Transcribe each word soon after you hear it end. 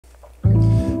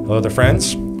Hello there,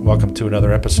 friends. Welcome to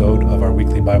another episode of our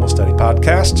weekly Bible study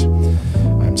podcast.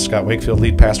 I'm Scott Wakefield,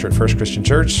 lead pastor at First Christian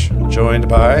Church, joined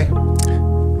by...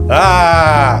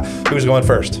 who's going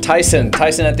first? Tyson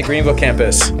at the Greenville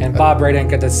campus. And Bob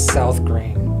Radenka to South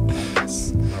Green.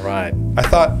 All right. I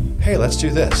thought, hey, let's do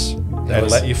this and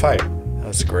let you fight. That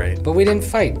was great. But we didn't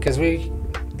fight because we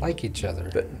like each other,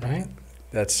 right?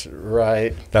 That's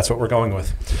right. That's what we're going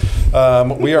with.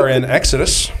 We are in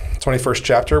Exodus, 21st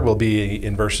chapter. We'll be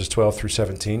in verses 12 through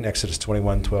 17. Exodus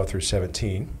 21, 12 through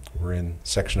 17. We're in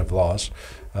section of laws.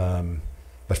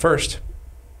 But first,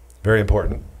 very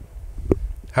important,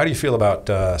 how do you feel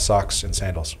about socks and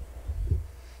sandals?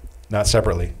 Not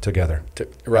separately, together.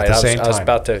 Right. At the same I was time.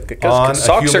 about to. On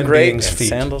Socks a are human great. being's feet.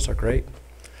 Sandals are great.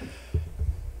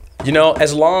 You know,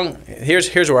 as long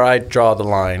here's where I draw the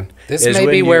line. This may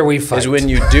be where we fight. Is when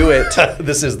you do it.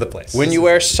 This is the place. When you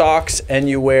wear socks and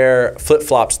you wear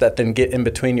flip-flops that then get in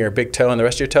between your big toe and the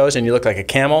rest of your toes, and you look like a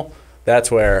camel. That's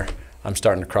where I'm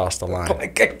starting to cross the line.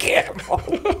 Like a camel.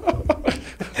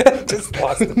 Just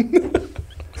lost it.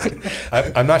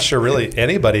 I'm not sure really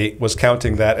anybody was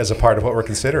counting that as a part of what we're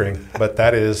considering, but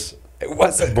that is It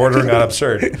wasn't. bordering on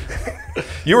absurd.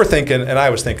 You were thinking, and I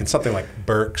was thinking, something like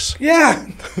Birks. Yeah.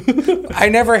 I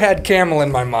never had camel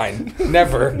in my mind.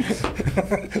 Never.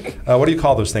 What do you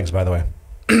call those things, by the way?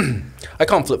 I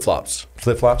call them flip-flops.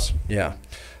 Flip-flops? Yeah.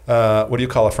 What do you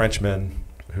call a Frenchman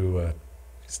who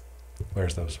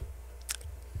wears those?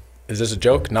 Is this a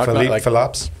joke? Not like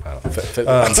Phillips? I don't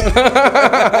know.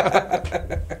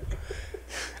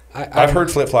 I've heard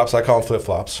flip-flops. I call them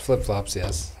flip-flops. Flip-flops,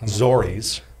 yes.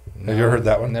 Zoris. Have you ever heard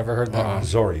that one? Never heard that one.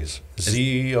 Zoris.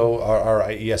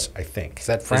 Zorries, I think. Is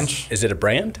that French? Is it a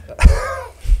brand?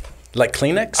 Like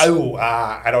Kleenex? Oh,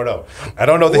 I don't know. I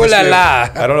don't know the Ooh history. la la.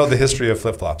 I don't know the history of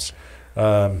flip-flops.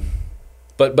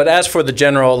 But as for the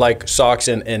general like socks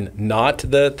and not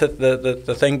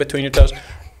the thing between your toes,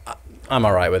 I'm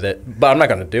all right with it. But I'm not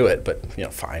going to do it. But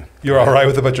fine. You're all right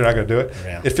with it, but you're not going to do it?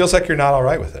 Yeah. It feels like you're not all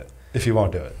right with it if you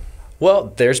won't do it.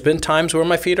 Well, there's been times where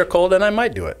my feet are cold and I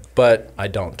might do it, but I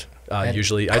don't.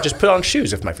 Usually, I just put on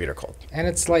shoes if my feet are cold. And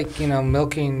it's like,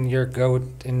 milking your goat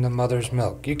in the mother's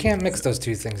milk. You can't mix those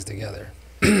two things together.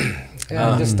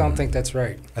 I just don't think that's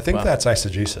right. I think that's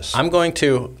eisegesis. I'm going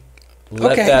to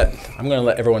let I'm going to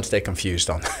let everyone stay confused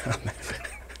on that.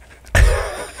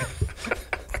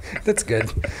 That's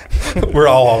good. We're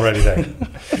all already there.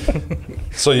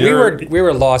 So we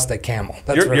were lost at camel.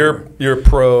 That's you're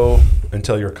pro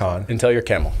until you're con. Until you're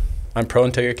camel. I'm pro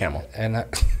until you're camel.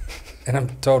 And I'm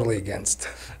totally against.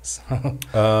 So.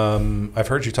 I've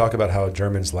heard you talk about how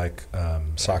Germans like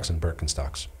socks and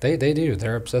Birkenstocks. They do.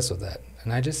 They're obsessed with that.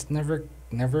 And I just never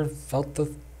felt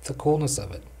the coolness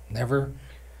of it.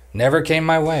 Never came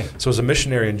my way. So as a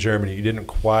missionary in Germany, you didn't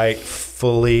quite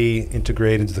fully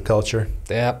integrate into the culture?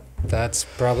 Yep. That's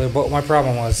probably what my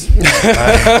problem was.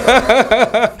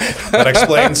 That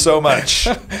explains so much.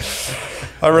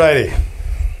 All righty.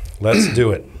 Let's do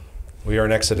it. We are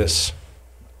in Exodus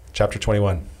chapter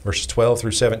 21, verses 12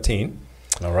 through 17.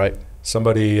 All right.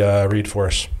 Somebody read for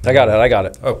us. I got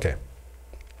it. Okay.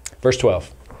 Verse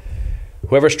 12.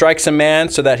 Whoever strikes a man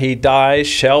so that he dies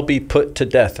shall be put to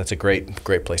death. That's a great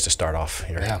place to start off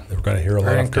here. Yeah. We're going to hear a lot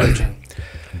Very of encouraging.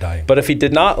 dying. But if he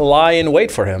did not lie in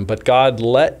wait for him, but God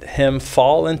let him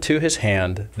fall into his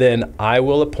hand, then I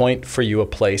will appoint for you a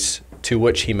place to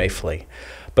which he may flee.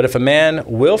 But if a man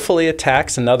willfully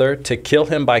attacks another to kill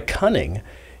him by cunning,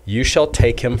 you shall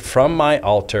take him from my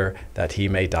altar that he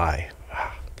may die.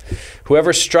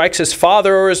 Whoever strikes his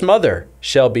father or his mother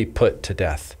shall be put to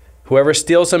death. Whoever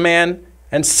steals a man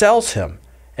and sells him,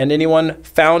 and anyone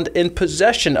found in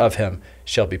possession of him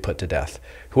shall be put to death.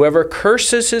 Whoever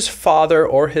curses his father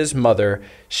or his mother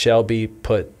shall be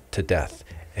put to death.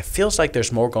 It feels like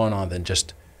there's more going on than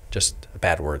just a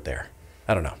bad word there.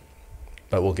 I don't know.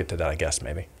 But we'll get to that, I guess,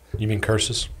 maybe. You mean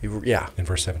curses? Yeah. In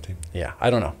verse 17? Yeah, I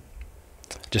don't know.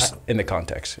 Just in the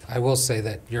context. I will say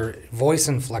that your voice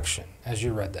inflection as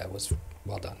you read that was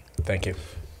well done. Thank you.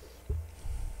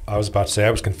 I was about to say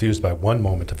I was confused by one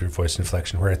moment of your voice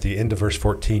inflection where at the end of verse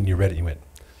 14 you read it and you went,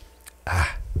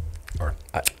 or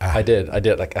I did.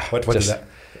 Like, What did that?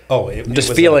 Oh, I'm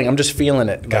just feeling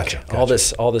it. Gotcha. Like, all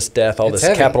this death, all It's this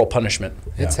heavy. capital punishment.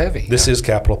 It's heavy. This is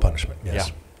capital punishment,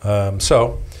 yes. Yeah.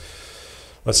 So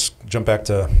let's jump back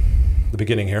to the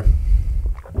beginning here.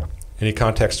 Any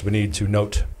context we need to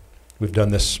note? We've done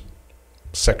this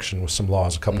section with some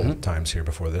laws a couple of times here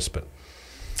before this, but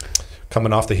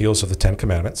coming off the heels of the Ten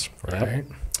Commandments, Right.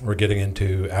 we're getting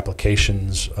into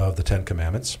applications of the Ten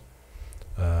Commandments.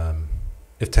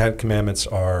 If Ten Commandments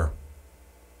are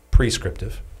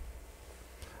prescriptive,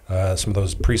 some of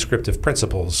those prescriptive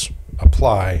principles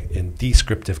apply in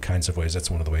descriptive kinds of ways. That's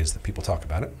one of the ways that people talk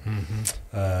about it.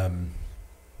 Mm-hmm.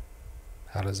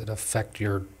 How does it affect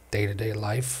your day-to-day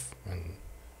life? And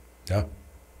Yeah.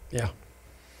 Yeah.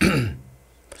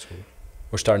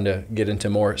 We're starting to get into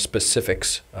more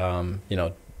specifics.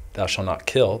 Thou shalt not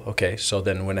kill. Okay, so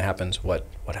then when it happens, what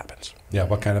happens? Yeah,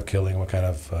 what kind of killing, what kind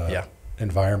of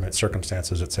environment,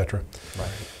 circumstances, etc. Right.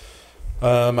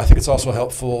 I think it's also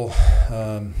helpful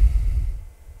to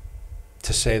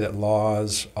say that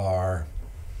laws are...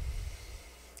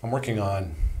 I'm working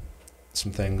on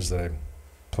some things that I'm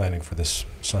planning for this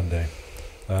Sunday.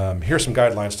 Here are some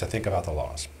guidelines to think about the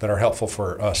laws that are helpful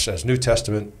for us as New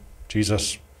Testament,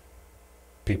 Jesus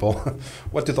people.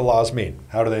 What do the laws mean?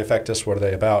 How do they affect us? What are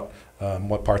they about?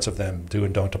 What parts of them do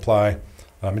and don't apply?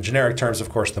 In generic terms, of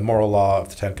course, the moral law of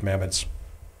the Ten Commandments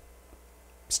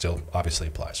still obviously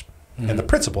applies. Mm-hmm. And the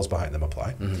principles behind them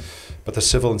apply. Mm-hmm. But the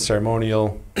civil and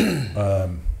ceremonial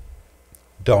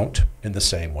don't in the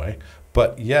same way.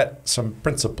 But yet some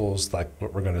principles, like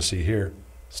what we're going to see here,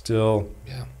 still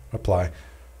apply.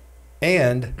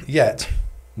 And yet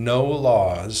no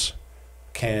laws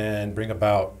can bring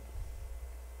about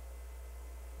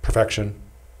perfection,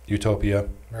 utopia,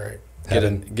 right.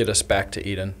 heaven. Get us back to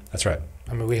Eden. That's right.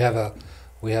 I mean, we have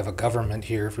a government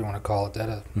here, if we want to call it that,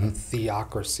 a Mm-hmm.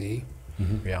 theocracy.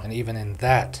 Mm-hmm. Yeah. And even in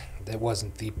that, it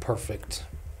wasn't the perfect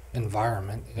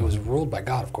environment. It was ruled by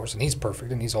God, of course, and He's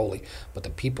perfect and He's holy. But the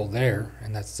people there,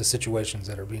 and that's the situations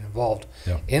that are being involved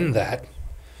in that,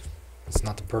 it's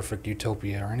not the perfect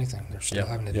utopia or anything. They're still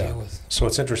having to deal with. So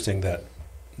it's interesting that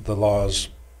the laws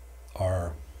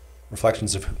are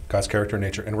reflections of God's character and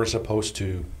nature, and we're supposed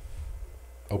to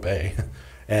obey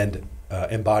and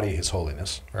embody His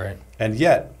holiness. Right. And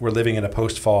yet we're living in a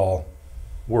post-fall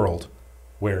world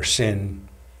where sin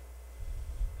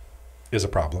is a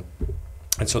problem.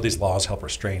 And so these laws help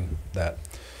restrain that.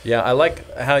 Yeah, I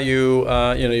like how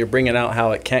you're bringing out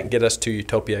how it can't get us to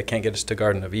utopia, it can't get us to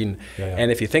Garden of Eden. Yeah.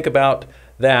 And if you think about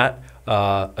that,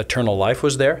 eternal life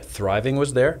was there, thriving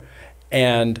was there,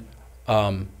 and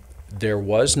there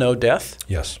was no death.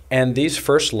 Yes. And these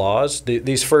first laws,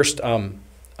 these first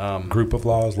Group of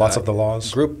laws, lots of the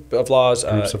laws. group of laws,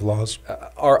 Groups of laws.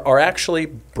 are actually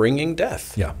bringing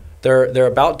death. Yeah. They're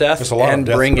about death There's a lot of and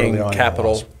death bringing early on in the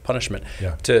capital laws. punishment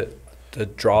Yeah. to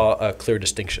draw a clear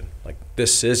distinction. Like,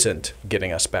 this isn't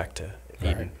getting us back to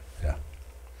Eden. Right. Yeah.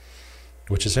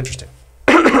 Which is interesting.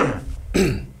 I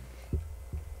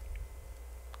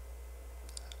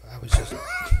was just.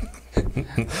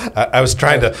 I was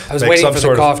trying to I was make waiting some for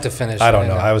sort the of... cough to finish. I don't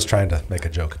know. I was trying to make a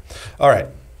joke. All right.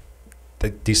 The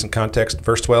decent context.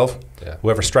 Verse 12. Yeah.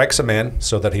 Whoever strikes a man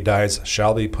so that he dies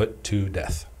shall be put to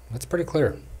death. That's pretty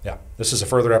clear. Yeah. This is a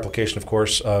further application, of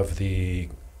course, of the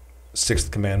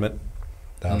sixth commandment.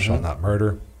 Thou shalt not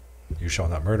murder. You shall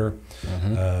not murder.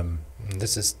 And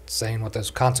this is saying what those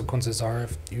consequences are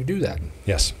if you do that.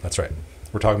 Yes, that's right.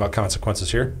 We're talking about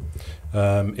consequences here.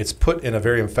 It's put in a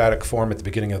very emphatic form at the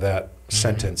beginning of that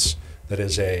sentence that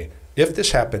is if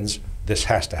this happens, this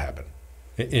has to happen,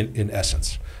 in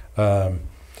essence.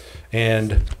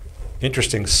 And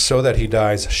interesting, so that he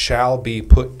dies shall be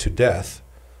put to death.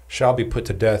 Shall be put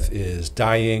to death is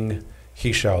dying,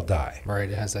 he shall die. Right.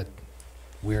 It has that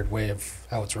weird way of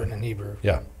how it's written in Hebrew.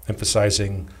 Yeah,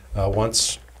 emphasizing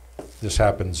once this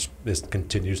happens, this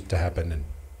continues to happen, and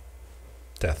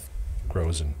death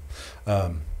grows.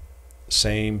 And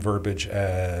same verbiage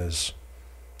as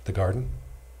the garden.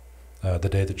 The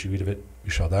day that you eat of it,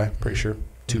 you shall die. Pretty sure.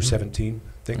 2:17, I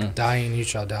think. Dying, you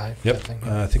shall die. Yep.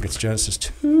 I think it's Genesis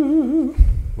 2.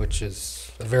 Which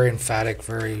is a very emphatic,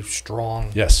 very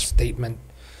strong Yes. statement.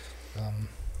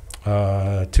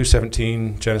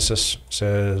 2:17 Genesis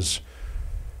says,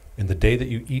 "In the day that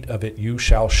you eat of it, you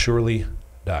shall surely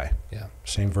die." Yeah.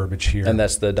 Same verbiage here. And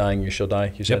that's the dying you shall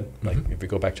die, you said? Yep. Like, if you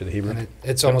go back to the Hebrew? And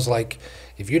it's almost like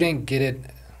if you didn't get it,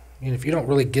 if you don't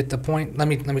really get the point, let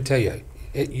me tell you,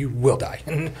 you will die.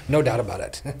 No doubt about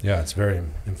it. Yeah, it's very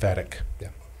emphatic. Yeah.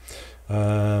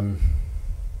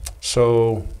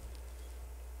 So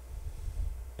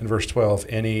in verse 12,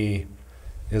 any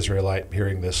Israelite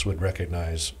hearing this would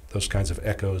recognize those kinds of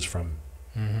echoes from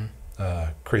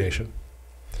creation.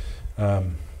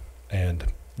 And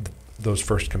those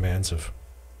first commands of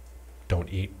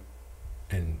don't eat,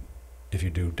 and if you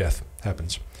do, death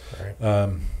happens.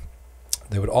 Right.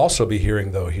 They would also be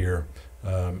hearing, though, here,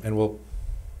 and we'll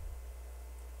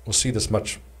see this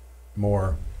much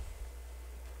more.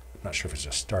 I'm not sure if it's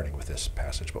just starting with this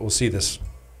passage, but we'll see this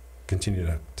continue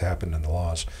to happen in the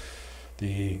laws.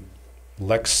 The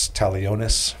lex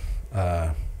talionis,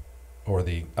 or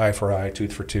the eye for eye,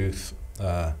 tooth for tooth,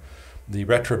 The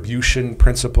retribution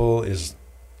principle is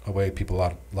a way people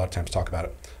a lot of times talk about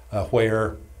it,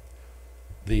 where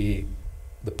the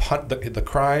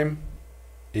crime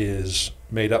is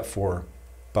made up for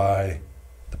by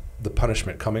the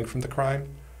punishment coming from the crime.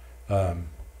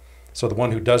 So the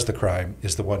one who does the crime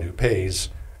is the one who pays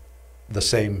the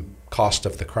same cost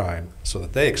of the crime, so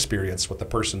that they experience what the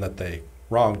person that they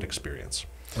wronged experience.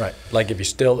 Right. Like if you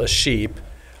steal a sheep,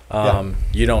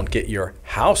 you don't get your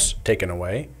house taken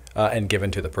away and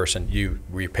given to the person. You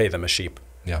repay them a sheep.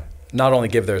 Yeah. Not only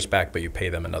give theirs back, but you pay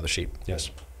them another sheep. Yes.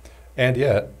 And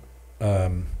yet,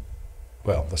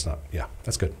 well, that's not, yeah,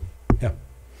 that's good. Yeah.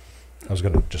 I was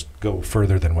going to just go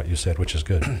further than what you said, which is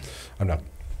good. I'm not.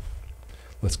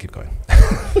 Let's keep going.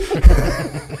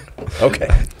 Okay.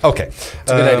 Okay.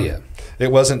 It's a good idea.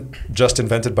 It wasn't just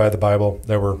invented by the Bible.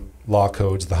 There were law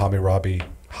codes. The Hammurabi,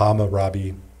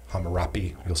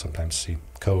 you'll sometimes see,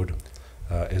 code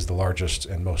is the largest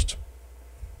and most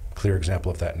clear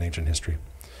example of that in ancient history.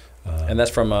 And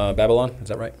that's from Babylon, is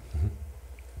that right? Mm-hmm.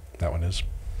 That one is.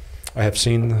 I have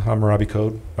seen the Hammurabi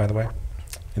Code, by the way,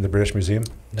 in the British Museum.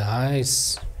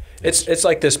 Nice. It's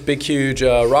like this big, huge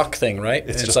rock thing, right?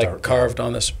 It's It's just like carved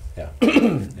on this. Yeah.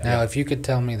 Now, if you could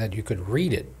tell me that you could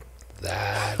read it,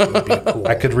 that would be cool.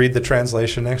 I could read the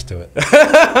translation next to it.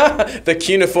 The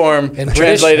cuneiform In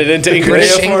translated into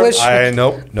English. British English?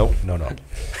 No.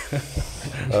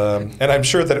 And I'm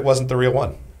sure that it wasn't the real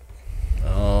one.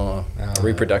 Oh,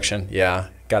 reproduction. Yeah.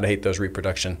 Gotta hate those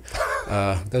reproduction.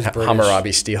 Those British-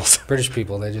 Hammurabi steals. British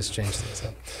people, they just change things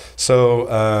up. So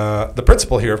the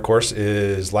principle here, of course,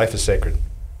 is life is sacred.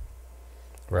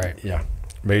 Right. Yeah.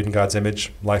 Made in God's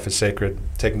image, life is sacred.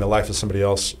 Taking the life of somebody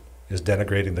else is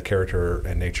denigrating the character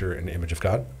and nature and image of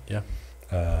God. Yeah.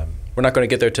 We're not going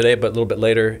to get there today, but a little bit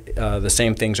later, the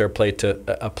same things are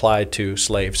applied to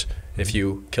slaves. If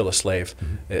you kill a slave,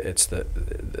 it's the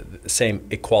same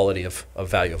equality of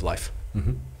value of life.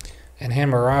 Mm-hmm. And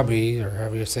Hammurabi, or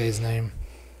however you say his name,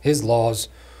 his laws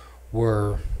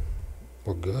were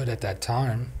good at that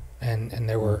time, and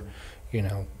there were,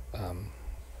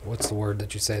 what's the word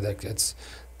that you say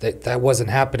that wasn't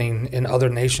happening in other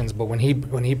nations, but when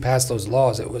he passed those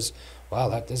laws, it was, wow,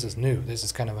 this is new. This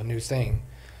is kind of a new thing.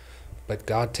 But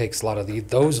God takes a lot of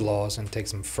those laws and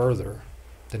takes them further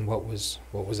than what was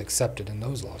accepted in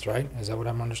those laws, right? Is that what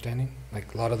I'm understanding?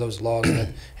 Like a lot of those laws that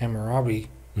Hammurabi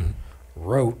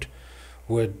wrote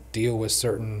would deal with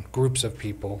certain groups of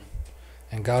people,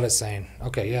 and God is saying,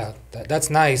 okay, yeah, that's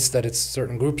nice that it's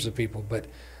certain groups of people, but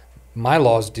my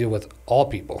laws deal with all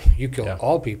people. You kill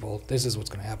all people, this is what's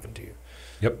going to happen to you.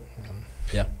 Yep.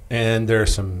 Yeah. And there are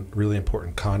some really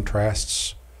important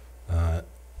contrasts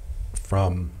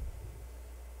from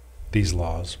these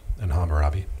laws and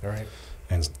Hammurabi. Right.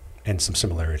 And some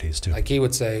similarities too. Like he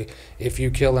would say, if you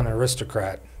kill an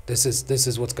aristocrat, this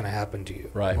is what's going to happen to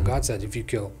you. Right. Well, God said, if you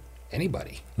kill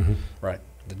anybody, right,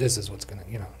 this is what's going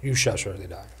to, you shall surely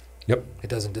die. Yep. It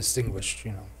doesn't distinguish,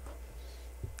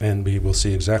 And we will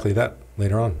see exactly that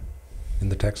later on in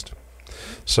the text.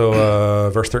 So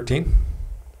verse 13.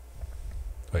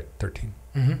 Wait, 13.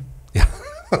 Mm-hmm. Yeah.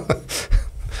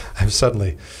 I'm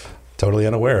suddenly totally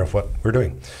unaware of what we're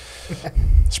doing.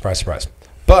 Surprise, surprise.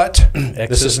 But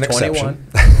this is an exception.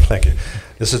 Thank you.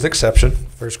 This is an exception.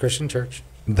 First Christian Church.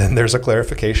 Then there's a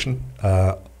clarification,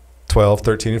 12,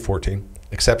 13, and 14.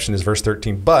 Exception is verse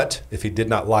 13. But if he did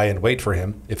not lie in wait for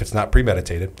him, if it's not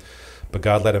premeditated, but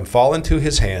God let him fall into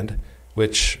his hand,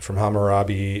 which from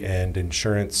Hammurabi and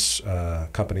insurance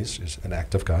companies is an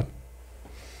act of God.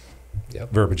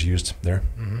 Yep. Verbiage used there.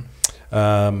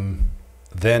 Mm-hmm.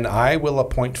 Then I will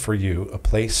appoint for you a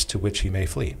place to which he may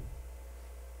flee.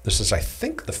 This is, I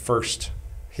think, the first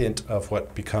hint of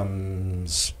what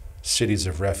becomes cities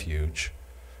of refuge,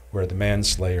 where the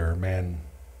manslayer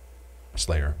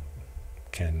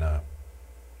can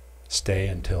stay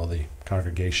until the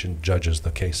congregation judges the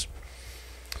case.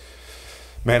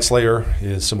 Manslayer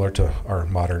is similar to our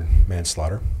modern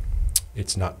manslaughter.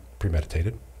 It's not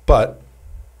premeditated, but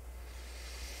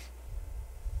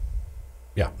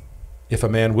if a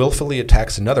man willfully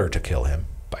attacks another to kill him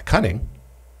by cunning,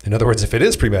 in other words, if it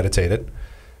is premeditated,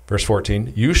 verse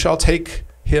 14, you shall take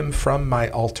him from my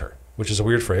altar, which is a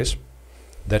weird phrase,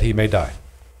 that he may die.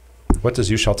 What does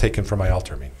you shall take him from my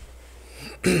altar mean?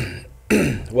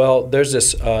 Well, there's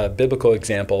this biblical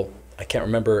example. I can't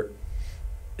remember.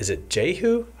 Is it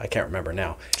Jehu? I can't remember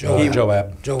now.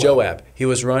 Joab. He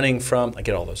was running from, I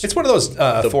get all those. It's one of those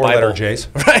four-letter J's.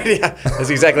 Right, yeah. That's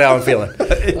exactly how I'm feeling.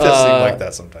 It does seem like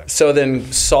that sometimes. So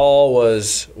then Saul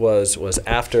was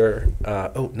after,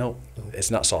 no,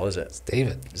 it's not Saul, is it? It's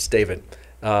David. It's David.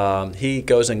 he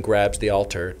goes and grabs the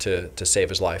altar to save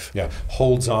his life. Yeah,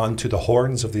 holds on to the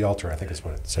horns of the altar, I think is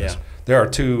what it says. Yeah. There are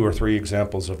 2 or 3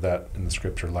 examples of that in the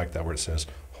scripture like that, where it says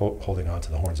holding on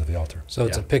to the horns of the altar. So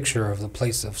it's Yeah. a picture of the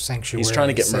place of sanctuary. He's trying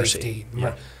to get safety,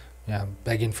 mercy. Yeah,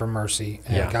 begging for mercy.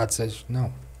 And Yeah. God says,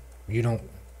 no, you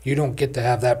don't get to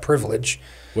have that privilege.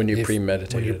 When you When you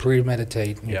premeditate.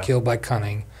 premeditate and you Yeah. kill by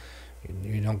cunning,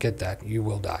 you don't get that. You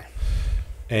will die.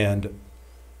 And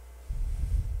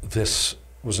this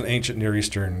was an ancient Near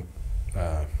Eastern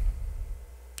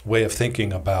way of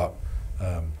thinking about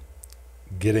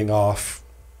getting off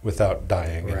without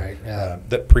dying. Right, yeah.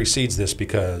 That precedes this,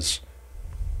 because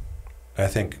I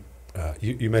think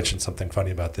you mentioned something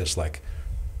funny about this, like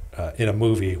in a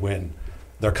movie when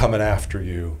they're coming after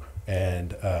you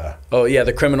and Oh yeah,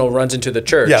 the criminal runs into the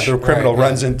church. yeah, the criminal Right,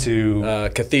 runs into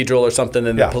cathedral or something,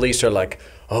 and Yeah. the police are like,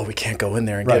 "Oh, we can't go in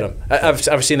there and Right. get him."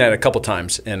 I've seen that a couple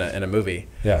times in a movie.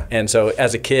 yeah. And so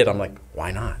as a kid, I'm like, "Why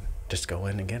not? Just go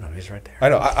in and get him. He's right there." I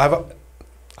know.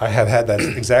 I have had that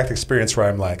exact experience where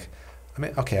I'm like, I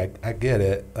mean, okay, I get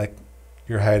it. Like,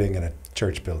 you're hiding in a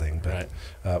church building, but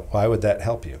Right. why would that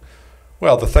help you?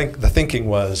 Well, the thinking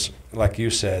was, like you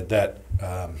said, that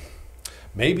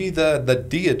maybe the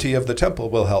deity of the temple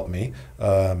will help me,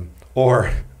 or,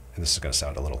 and this is going to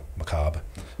sound a little macabre,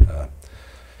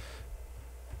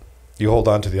 you hold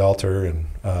on to the altar, and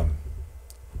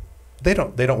they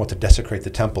don't want to desecrate the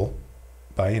temple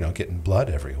by getting blood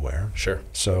everywhere. Sure.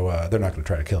 So they're not going to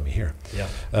try to kill me here. Yeah.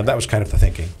 That was kind of the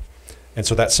thinking. And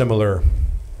so that similar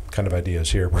kind of idea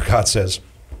is here, where God says,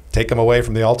 take him away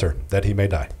from the altar that he may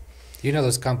die. You know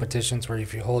those competitions where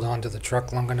if you hold on to the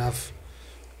truck long enough,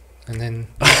 and then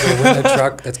you win the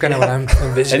truck? That's kind of what I'm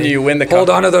envisioning. And you win the hold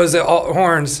on to those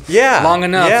horns Yeah, long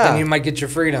enough, yeah. then you might get your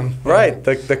freedom. Right.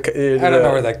 I don't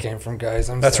know where that came from, guys.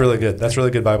 That's really good. That's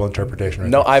really good Bible interpretation. Right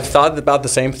No, there. I've thought about the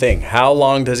same thing. How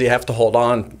long does he have to hold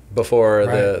on before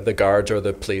Right. the guards or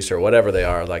the police or whatever they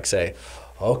are, like, say,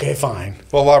 okay, fine.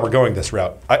 Well, while we're going this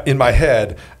route, in my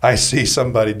head, I see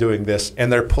somebody doing this,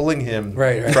 and they're pulling him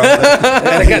Right. from the,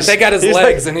 and They got his he's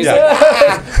legs, like- and he's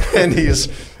yeah. And he's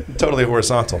totally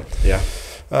horizontal. Yeah.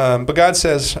 But God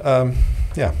says,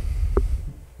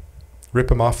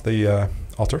 rip him off the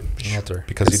altar, Altar.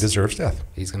 because he deserves death.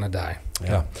 He's going to die.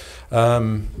 Yeah.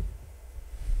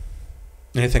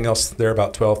 Anything else there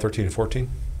about 12, 13, and 14?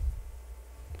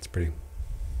 It's a pretty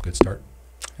good start.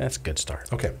 That's a good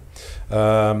start. Okay.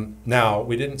 Now,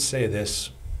 we didn't say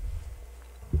this,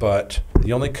 but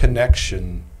the only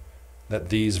connection that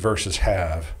these verses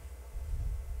have,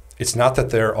 it's not that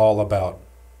they're all about,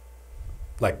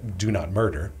 like, do not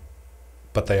murder,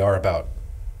 but they are about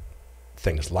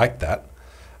things like that.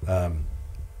 That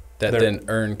They're- then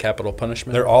earn capital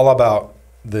punishment? They're all about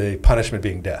the punishment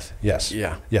being death. Yes.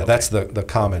 Yeah. Yeah, Okay. that's the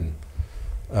common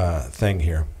thing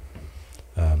here.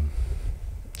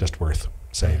 Just worth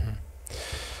saying.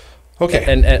 Mm-hmm. Okay.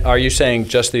 And are you saying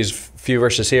just these few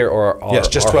verses here, or Yes,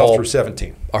 just our 12 whole, through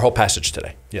 17. our whole passage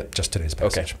today? Yeah, just today's Okay.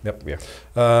 passage. Yep.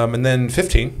 Yeah. And then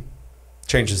 15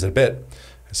 changes it a bit.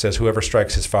 It says, whoever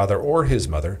strikes his father or his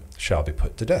mother shall be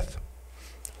put to death.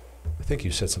 I think you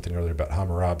said something earlier about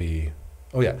Hammurabi.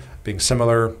 Oh, yeah, being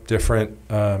similar, different.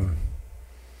 The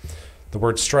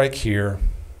word strike here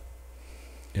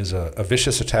is a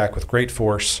vicious attack with great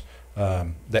force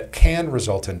that can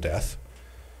result in death.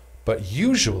 But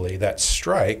usually that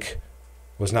strike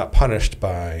was not punished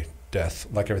by death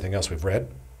like everything else we've read.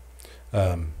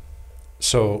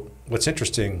 So what's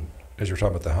interesting, as you're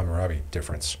talking about the Hammurabi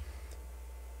difference,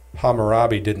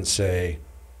 Hammurabi didn't say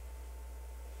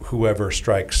whoever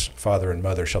strikes father and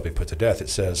mother shall be put to death. It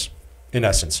says, in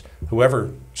essence,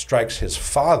 whoever strikes his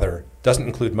father, doesn't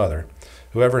include mother,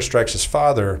 whoever strikes his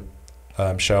father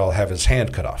shall have his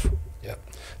hand cut off. Yep.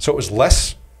 So it was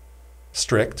less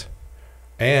strict,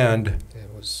 and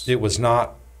It it was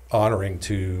not honoring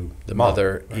to The mom.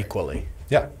 mother Right. equally.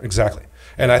 Yeah, exactly.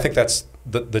 And I think that's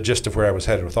the gist of where I was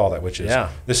headed with all that, which is Yeah.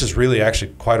 this is really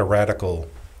actually quite a radical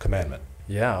commandment.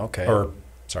 Yeah, okay. Or,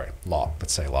 sorry, law.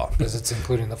 Let's say law. because it's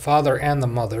including the father and the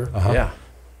mother, Uh-huh. Yeah,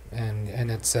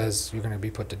 and it says you're going to be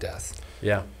put to death.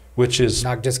 yeah. Which is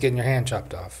Not just getting your hand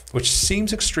chopped off. which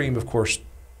seems extreme, of course,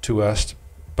 to us,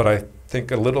 but I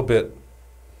think a little bit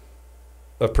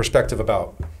of perspective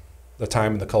about the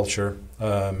time and the culture.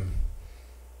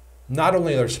 Not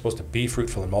only are they supposed to be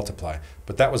fruitful and multiply,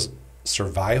 but that was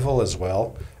survival as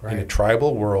well in a Right.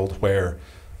 tribal world where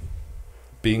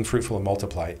being fruitful and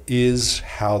multiply is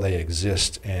how they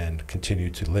exist and continue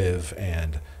to live,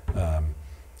 and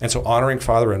so honoring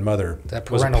father and mother That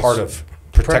was a parental part of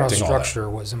Parental protecting all that. structure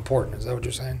was important. Is that what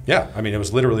you're saying? Yeah, I mean it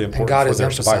was literally And important God for is their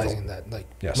emphasizing survival. that, like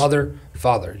Yes. mother,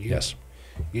 father. Yes.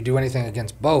 you do anything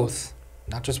against both,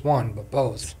 not just one, but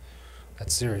both,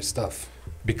 that's serious stuff.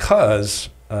 Because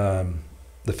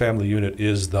the family unit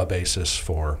is the basis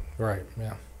for Right,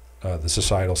 yeah. the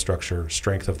societal structure,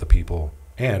 strength of the people,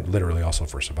 and literally also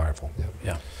for survival.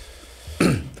 Yeah.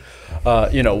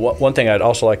 One thing I'd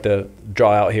also like to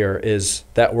draw out here is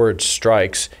that word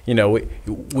strikes.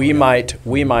 We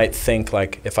might think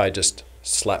like, if I just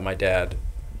slap my dad,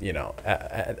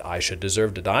 I should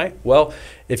deserve to die. Well,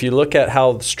 if you look at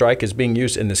how the strike is being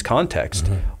used in this context,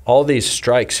 all these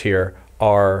strikes here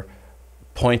are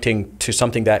pointing to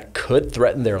something that could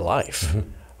threaten their life.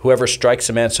 Whoever strikes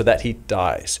a man so that he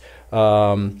dies.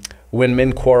 When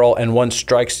men quarrel and one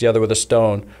strikes the other with a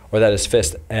stone or that his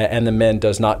fist, and the man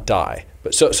does not die.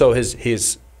 But so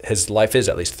his life is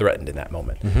at least threatened in that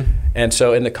moment. And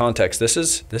so in the context, this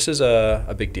is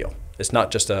a big deal. It's not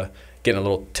just getting a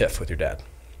little tiff with your dad.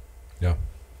 Yeah.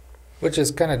 Which is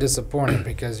kind of disappointing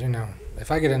because, if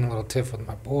I get in a little tiff with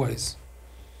my boys,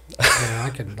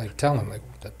 I could tell them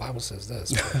the Bible says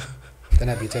this. But then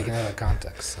I'd be taken out of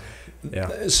context. So.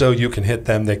 Yeah. So you can hit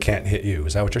them, they can't hit you.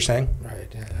 Is that what you're saying? Right,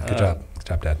 yeah. Good job. Good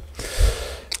job, Dad.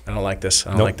 I don't like this.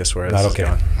 I don't Nope. like this where Not it's okay.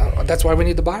 going. That's why we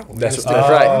need the Bible. That's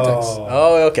Gotta right. stay in context.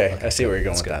 Oh, okay. I see where you're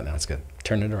going That's with good. that now. That's good.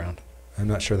 Turn it around. I'm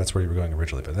not sure that's where you were going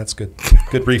originally, but that's good.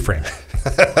 Good reframe.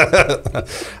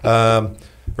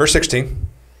 Verse 16,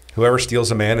 whoever steals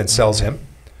a man and sells him.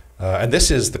 And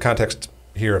this is the context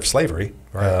here of slavery,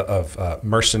 Right. of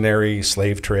mercenary,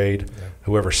 slave trade. Yeah.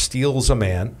 Whoever steals a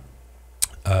man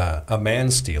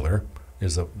stealer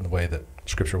is the way that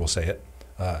Scripture will say it,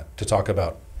 to talk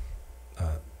about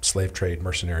slave trade,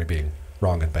 mercenary being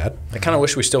wrong and bad. I kind of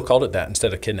wish we still called it that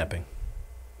instead of kidnapping.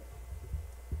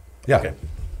 Yeah. Okay.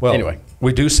 Well, Anyway.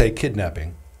 we do say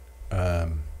kidnapping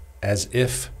as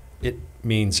if it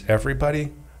means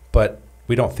everybody, but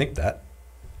we don't think that.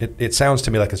 It sounds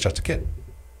to me like it's just a kid.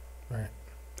 Right.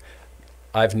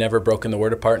 I've never broken the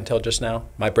word apart until just now.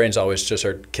 My brain's always just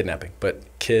heard kidnapping, but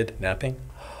kidnapping?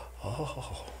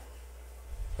 Oh.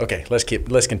 Okay, let's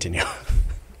continue.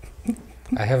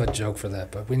 I have a joke for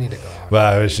that, but we need to go on.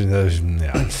 Well,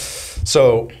 yeah.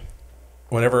 So,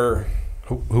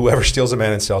 whoever steals a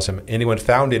man and sells him, anyone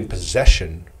found in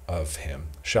possession of him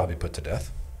shall be put to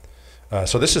death.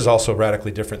 So this is also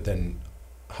radically different than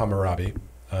Hammurabi,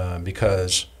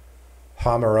 because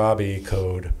Hammurabi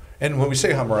code, and when we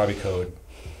say Hammurabi code,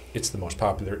 it's the most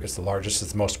popular, it's the largest,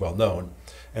 it's the most well known,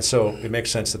 and so it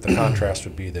makes sense that the contrast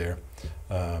would be there.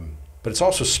 But it's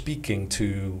also speaking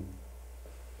to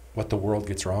what the world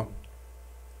gets wrong.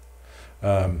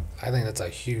 I think that's a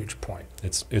huge point.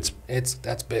 That's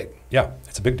big. Yeah,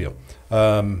 it's a big deal.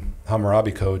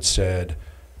 Hammurabi Code said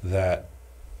that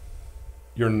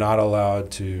you're not allowed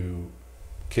to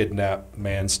kidnap,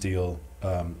 man steal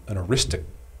an aristocrat.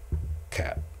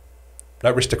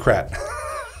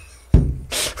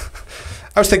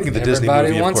 I was thinking the Disney movie,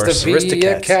 Everybody of wants course. to be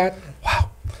a Aristocats. cat. Wow.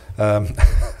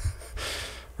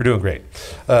 We're doing great.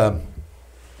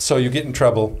 So you get in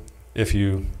trouble if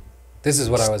you... This is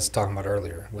what I was talking about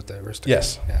earlier with the aristocrat.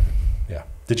 Yes. Yeah. Yeah.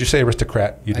 Did you say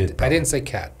aristocrat? You did. I didn't say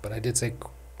cat, but I did say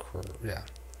yeah.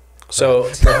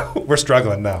 So We're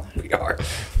struggling now. We are.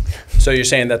 So you're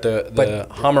saying that the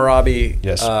But- Hammurabi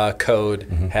Yes. Code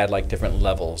Mhm. had like different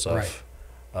levels of,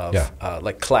 Right. Yeah.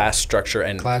 like class structure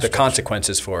and Class the structure.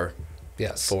 consequences for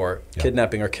Yes. Yeah.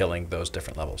 kidnapping or killing, those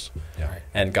different levels. Yeah. Right.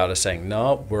 And God is saying,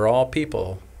 no, we're all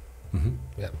people. Mm-hmm.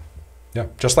 Yep. Yeah.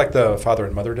 Just like the father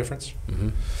and mother difference.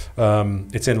 Mm-hmm.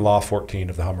 It's in Law 14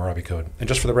 of the Hammurabi Code. And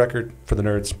just for the record, for the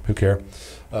nerds who care,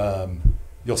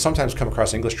 you'll sometimes come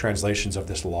across English translations of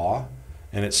this law,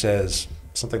 and it says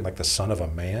something like the son of a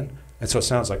man. And so it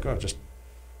sounds like, oh, just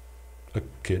a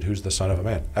kid who's the son of a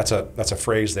man. That's a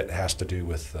phrase that has to do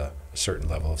with a certain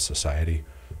level of society,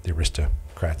 the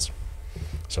aristocrats.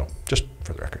 So just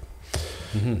for the record.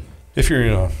 Mm-hmm. If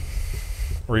you're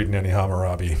reading any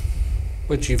Hammurabi.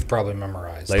 Which you've probably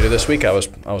memorized. Later this week, I was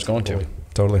going to.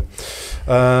 Totally.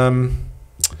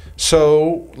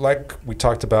 So, like we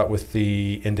talked about with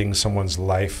the ending someone's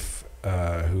life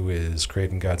who is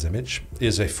created in God's image,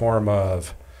 is a form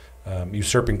of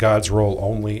usurping God's role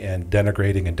only and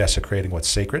denigrating and desecrating what's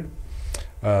sacred.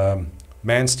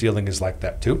 Man stealing is like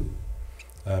that too,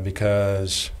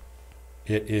 because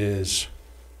it is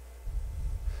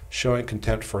showing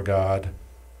contempt for God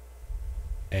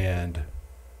and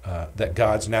that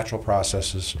God's natural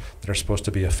processes that are supposed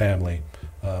to be a family,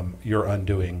 you're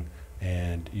undoing,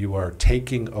 and you are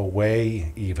taking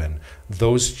away even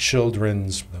those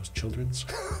children's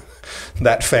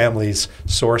that family's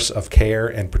source of care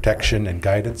and protection and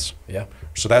guidance. Yeah.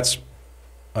 So that's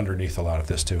underneath a lot of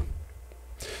this too.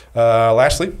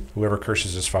 Lastly, whoever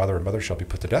curses his father or mother shall be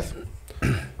put to death.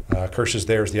 Curses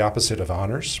there is the opposite of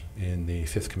honors in the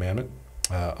fifth commandment.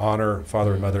 Honor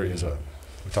father and mother is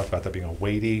we talked about that being a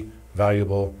weighty,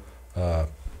 valuable,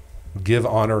 give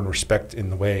honor and respect in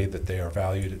the way that they are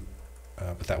valued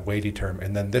with that weighty term.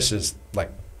 And then this is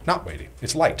like not weighty,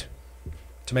 it's light,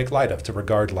 to make light of, to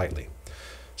regard lightly.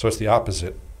 So it's the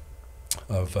opposite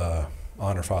of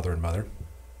honor father and mother.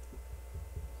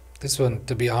 This one,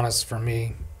 to be honest, for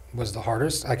me, was the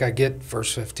hardest. Like, I get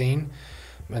verse 15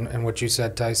 and what you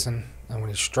said, Tyson, and when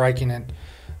he's striking it,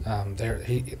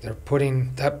 they're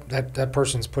putting that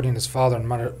person's putting his father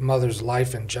and mother's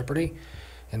life in jeopardy.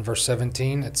 In verse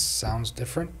 17, it sounds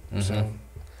different. Mm-hmm. So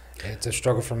it's a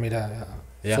struggle for me to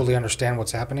fully understand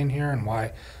what's happening here and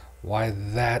why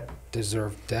that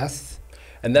deserved death.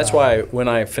 And that's why when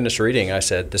I finished reading, I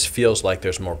said, this feels like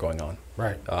there's more going on.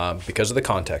 Right. Because of the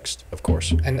context, of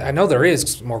course. And I know there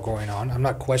is more going on. I'm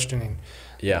not questioning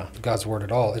Yeah. God's word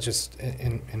at all. It's just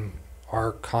in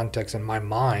our context, in my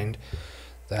mind,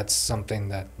 that's something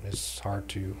that is hard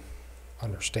to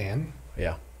understand.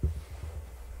 Yeah.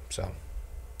 So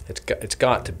It's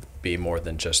got to be more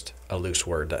than just a loose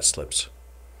word that slips.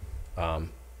 do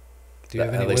you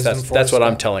have any At least wisdom for that's us, what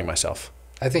I'm Scott? telling myself.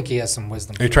 I think he has some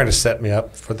wisdom. Are you trying to set me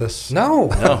up for this? No.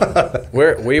 No,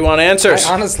 we want answers.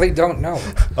 I honestly don't know.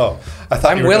 Oh, I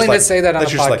thought I'm you were willing just to say that on a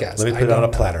that's just like, podcast. let me I put it on a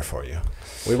don't know. platter for you.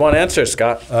 We want answers,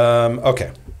 Scott.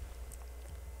 Okay.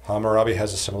 Hammurabi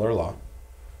has a similar law.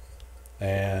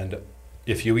 And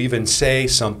if you even say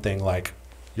something like,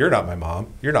 you're not my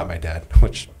mom, you're not my dad,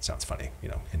 which sounds funny,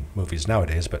 in movies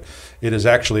nowadays, but it is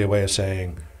actually a way of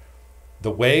saying,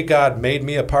 the way God made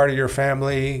me a part of your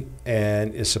family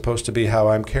and is supposed to be how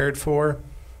I'm cared for,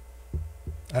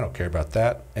 I don't care about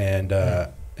that. And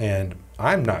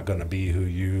I'm not going to be who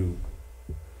you...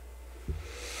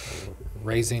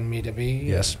 Raising me to be?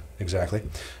 Yes, exactly.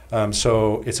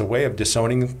 So it's a way of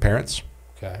disowning parents.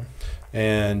 Okay.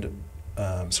 And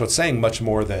so it's saying much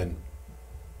more than,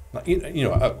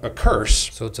 a curse.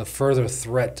 So it's a further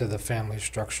threat to the family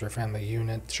structure, family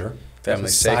unit. Sure. Family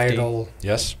safety.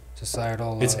 Yes.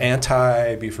 Societal. It's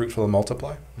anti-be fruitful and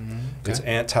multiply. Okay. It's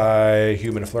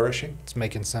anti-human flourishing. It's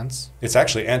making sense. It's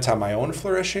actually anti my own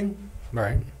flourishing.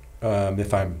 Right.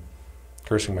 If I'm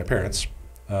cursing my parents,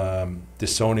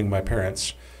 disowning my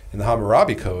parents. And the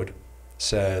Hammurabi Code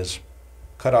says,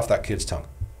 cut off that kid's tongue.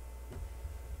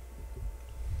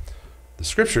 The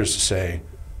scriptures say,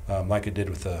 like it did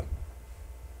with the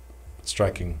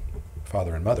striking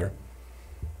father and mother,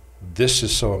 this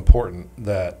is so important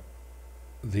that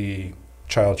the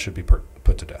child should be put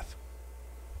to death.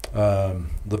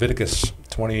 Leviticus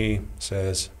 20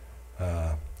 says,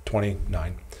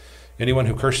 29, anyone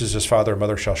who curses his father or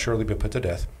mother shall surely be put to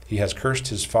death. He has cursed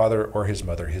his father or his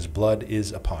mother. His blood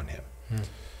is upon him.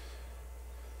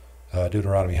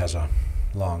 Deuteronomy has a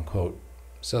long quote.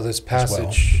 So this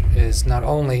passage is not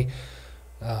only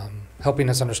helping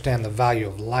us understand the value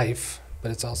of life, but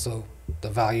it's also the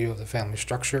value of the family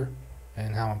structure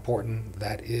and how important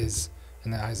that is in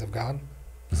the eyes of God.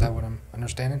 Is that what I'm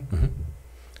understanding? Mm-hmm.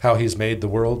 How he's made the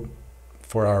world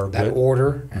for our That good.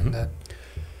 order Mhm. and that.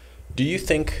 Do you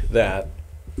think that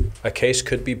a case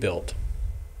could be built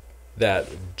that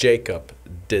Jacob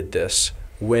did this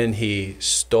when he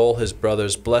stole his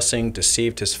brother's blessing,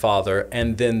 deceived his father,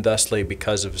 and then thusly,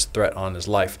 because of his threat on his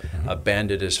life,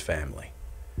 abandoned his family?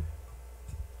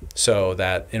 So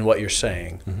that in what you're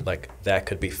saying, like that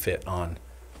could be fit on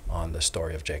the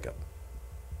story of Jacob.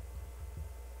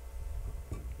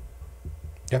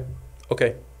 Yeah.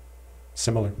 Okay.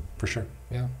 Similar, for sure.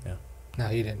 Yeah. Yeah. Now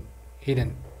he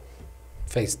didn't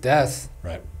face death,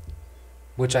 Right.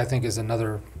 which I think is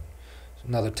another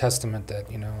testament that,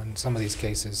 in some of these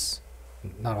cases,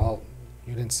 not all,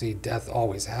 you didn't see death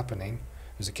always happening.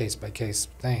 It was a case by case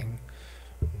thing.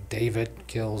 David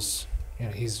kills,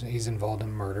 he's involved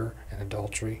in murder and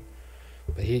adultery,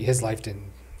 but his life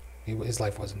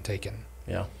wasn't taken.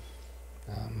 Yeah.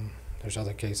 There's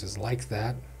other cases like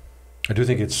that. I do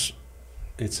think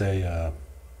it's a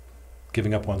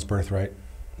giving up one's birthright,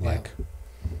 like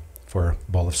for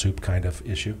a bowl of soup kind of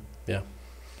issue. Yeah.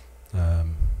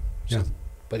 Yeah.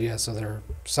 So there are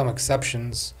some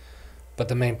exceptions, but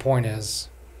the main point is,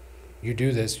 you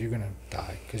do this, you're going to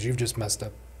die because you've just messed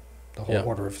up the whole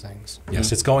order of things.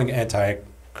 Yes, it's going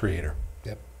anti-creator.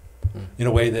 Yep. In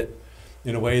a way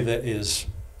that is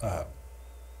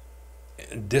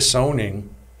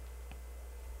disowning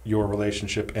your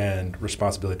relationship and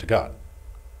responsibility to God.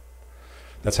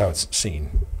 That's how it's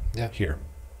seen here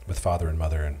with father and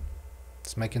mother and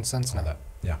It's making sense all now. that.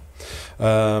 Yeah.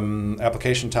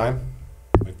 Application time.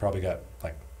 We've probably got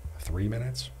like 3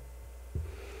 minutes.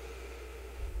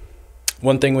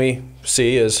 One thing we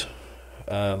see is,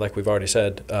 like we've already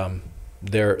said,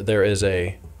 there's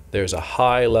a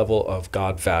high level of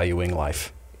God valuing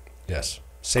life. Yes.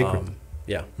 Sacred.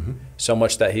 Yeah. Mm-hmm. So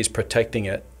much that he's protecting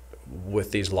it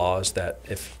with these laws that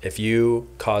if you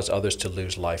cause others to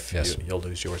lose life, Yes. you'll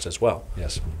lose yours as well.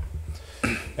 Yes.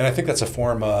 And I think that's a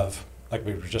form of, like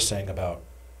we were just saying about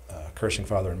cursing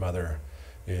father and mother,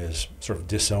 is sort of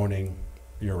disowning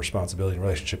your responsibility in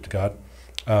relationship to God.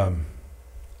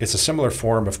 It's a similar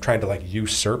form of trying to like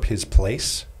usurp his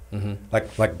place. Mm-hmm.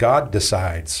 Like God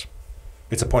decides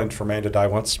it's appointed for man to die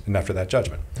once, and after that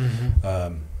judgment.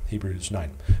 Mm-hmm. Hebrews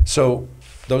 9. So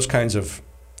those kinds of,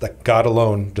 like God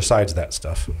alone decides that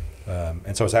stuff.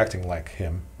 And so it's acting like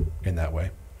him in that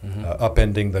way, Mm-hmm.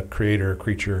 upending the creator,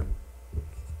 creature.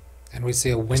 And we see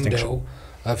a window Distinction.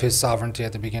 of his sovereignty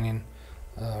at the beginning,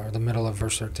 or the middle of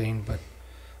verse 13.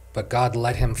 But God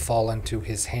let him fall into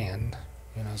his hand.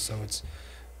 So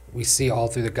we see all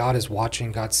through that God is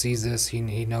watching. God sees this.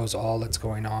 He knows all that's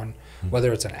going on. Mm-hmm.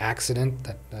 Whether it's an accident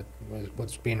that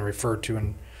what's being referred to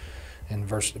in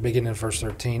beginning of verse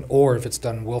 13, or if it's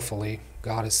done willfully,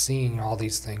 God is seeing all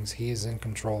these things. He is in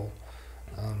control.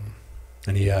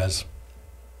 And he has.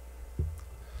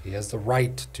 He has the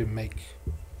right to make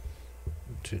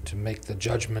the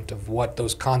judgment of what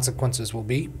those consequences will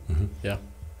be. Mm-hmm. Yeah.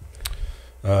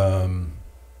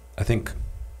 I think,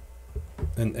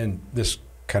 and this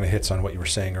kind of hits on what you were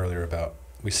saying earlier about,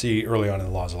 we see early on in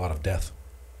the laws a lot of death.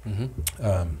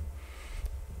 Mm-hmm.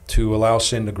 To allow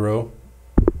sin to grow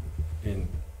in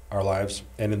our lives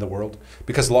and in the world,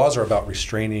 because laws are about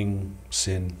restraining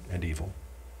sin and evil,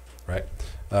 right?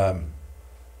 And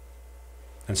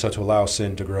so to allow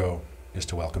sin to grow is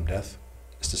to welcome death,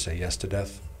 is to say yes to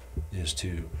death, is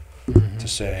to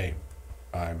say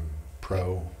I'm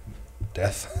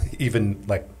pro-death, even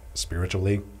like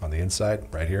spiritually on the inside,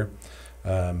 right here.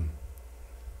 I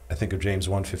think of James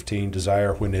 1:15,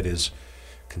 desire when it is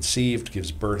conceived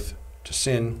gives birth to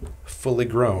sin, fully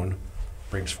grown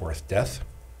brings forth death.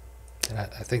 And I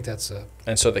think that's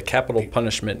And so the capital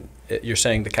punishment, you're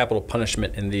saying the capital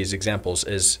punishment in these examples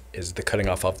is the cutting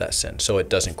off of that sin, so it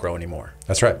doesn't grow anymore.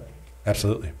 That's right.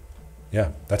 Absolutely.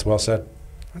 Yeah, that's well said.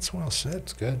 That's well said.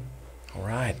 it's good. All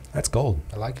right. That's gold.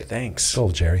 I like it. Thanks.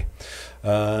 Gold, Jerry.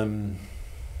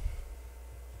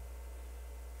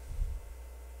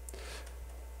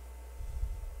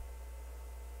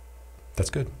 That's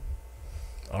good.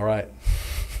 All right.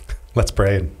 Let's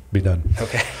pray and be done.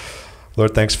 Okay.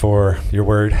 Lord, thanks for your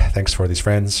word. Thanks for these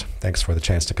friends. Thanks for the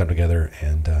chance to come together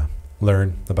and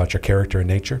learn about your character and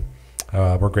nature.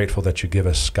 We're grateful that you give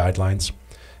us guidelines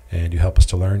and you help us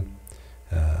to learn.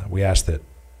 We ask that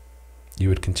you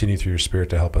would continue through your Spirit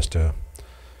to help us to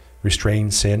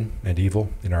restrain sin and evil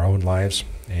in our own lives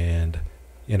and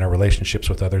in our relationships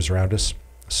with others around us,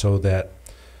 so that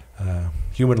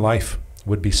human life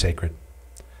would be sacred,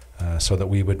 so that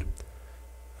we would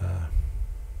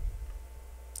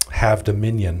have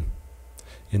dominion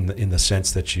in the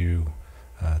sense that you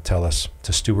tell us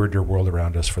to steward your world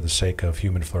around us for the sake of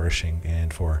human flourishing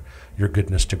and for your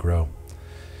goodness to grow.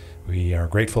 We are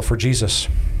grateful for Jesus,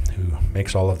 who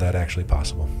makes all of that actually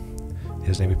possible. In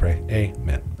his name we pray.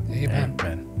 Amen. Amen.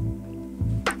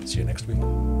 Amen. See you next week.